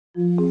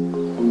Hey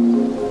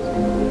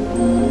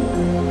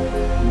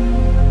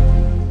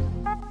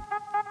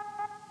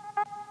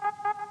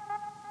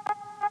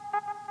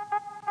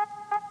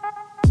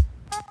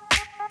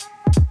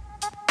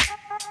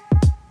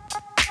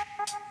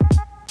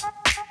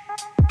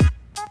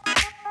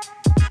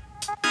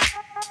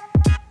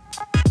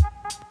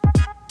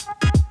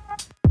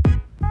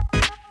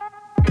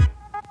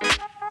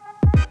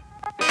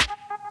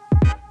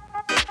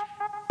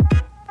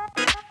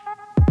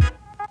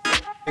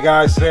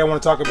guys, today I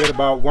want to talk a bit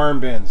about worm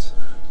bins.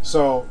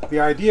 So the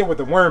idea with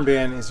the worm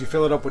bin is you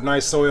fill it up with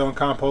nice soil and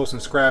compost and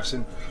scraps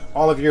and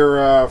all of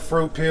your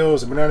fruit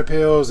peels and banana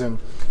peels and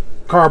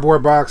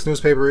cardboard box,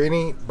 newspaper,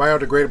 any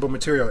biodegradable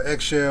material,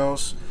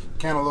 eggshells,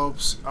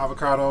 cantaloupes,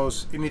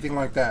 avocados, anything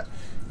like that.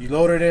 You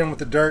load it in with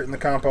the dirt and the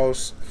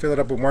compost, fill it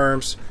up with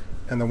worms,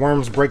 and the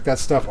worms break that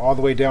stuff all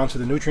the way down to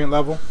the nutrient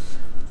level.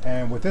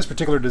 And with this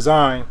particular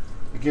design,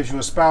 it gives you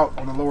a spout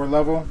on the lower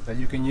level that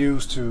you can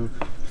use to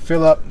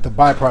fill up the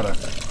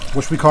byproduct,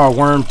 which we call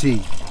worm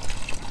tea.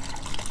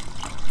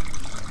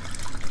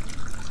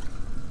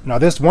 Now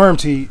this worm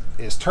tea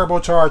is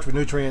turbocharged with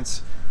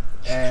nutrients,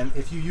 and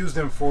if you use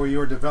them for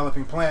your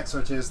developing plants,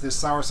 such as this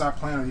soursop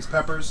plant or these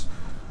peppers,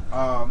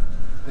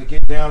 they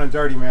get down and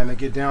dirty, man. They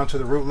get down to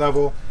the root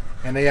level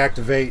and they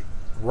activate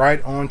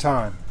right on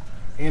time,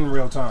 in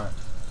real time.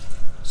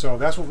 So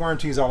that's what worm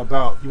tea is all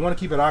about. You want to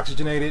keep it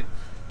oxygenated,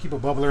 keep a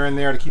bubbler in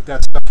there to keep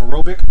that stuff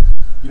aerobic.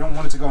 You don't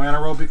want it to go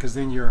anaerobic because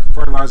then your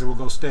fertilizer will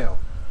go stale.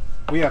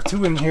 We have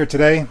two in here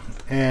today,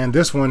 and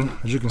this one,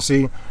 as you can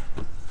see,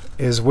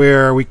 is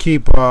where we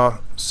keep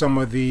some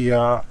of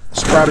the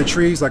sprouted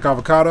trees like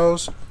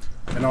avocados,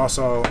 and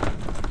also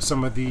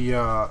some of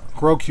the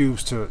grow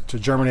cubes to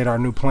germinate our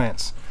new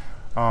plants.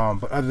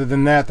 But other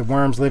than that, the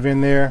worms live in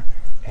there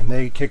and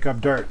they kick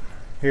up dirt.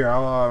 Here,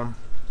 I'll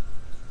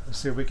let's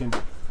see if we can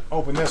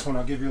open this one.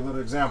 I'll give you a little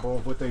example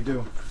of what they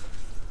do.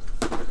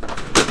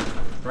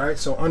 Right,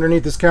 so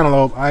underneath this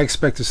cantaloupe, I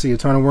expect to see a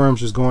ton of worms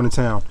just going to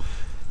town.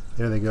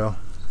 There they go.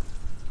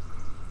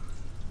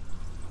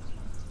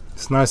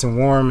 It's nice and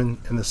warm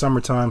in the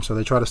summertime, so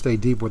they try to stay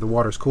deep where the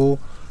water's cool,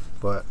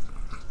 but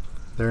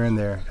they're in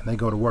there and they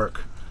go to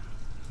work.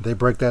 They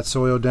break that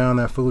soil down,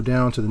 that food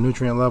down to the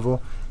nutrient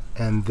level,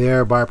 and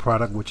their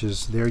byproduct, which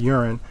is their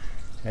urine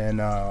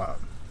and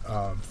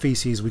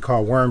feces, we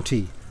call worm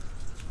tea.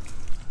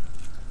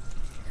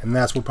 And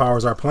that's what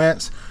powers our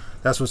plants.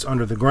 That's what's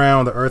under the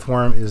ground. The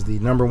earthworm is the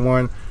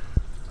 #1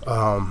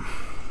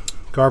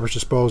 garbage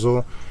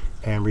disposal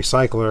and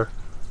recycler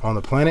on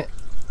the planet.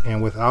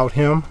 And without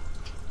him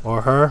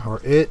or her or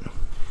it,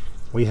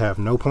 we have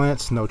no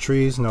plants, no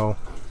trees, no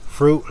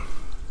fruit,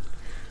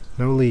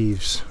 no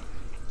leaves.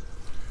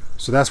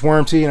 So that's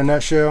worm tea in a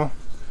nutshell.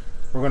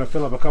 We're going to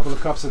fill up a couple of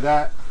cups of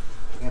that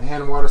and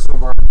hand water some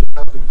of our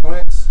developing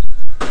plants.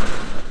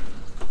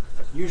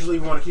 Usually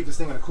we want to keep this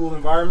thing in a cool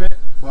environment,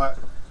 but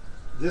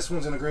this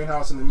one's in a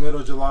greenhouse in the middle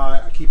of July.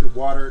 I keep it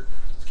watered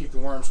to keep the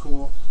worms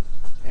cool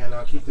and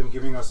keep them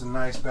giving us a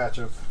nice batch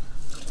of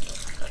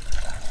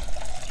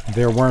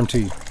their worm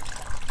tea.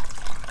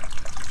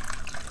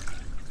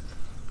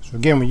 So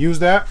again, we use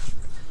that,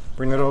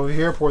 bring it over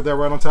here, pour that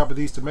right on top of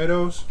these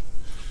tomatoes,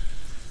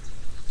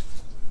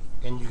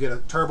 and you get a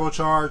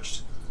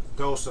turbocharged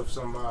dose of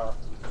some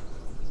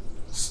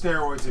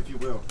steroids, if you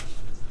will.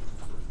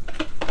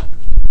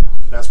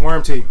 That's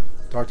worm tea.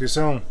 Talk to you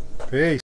soon. Peace.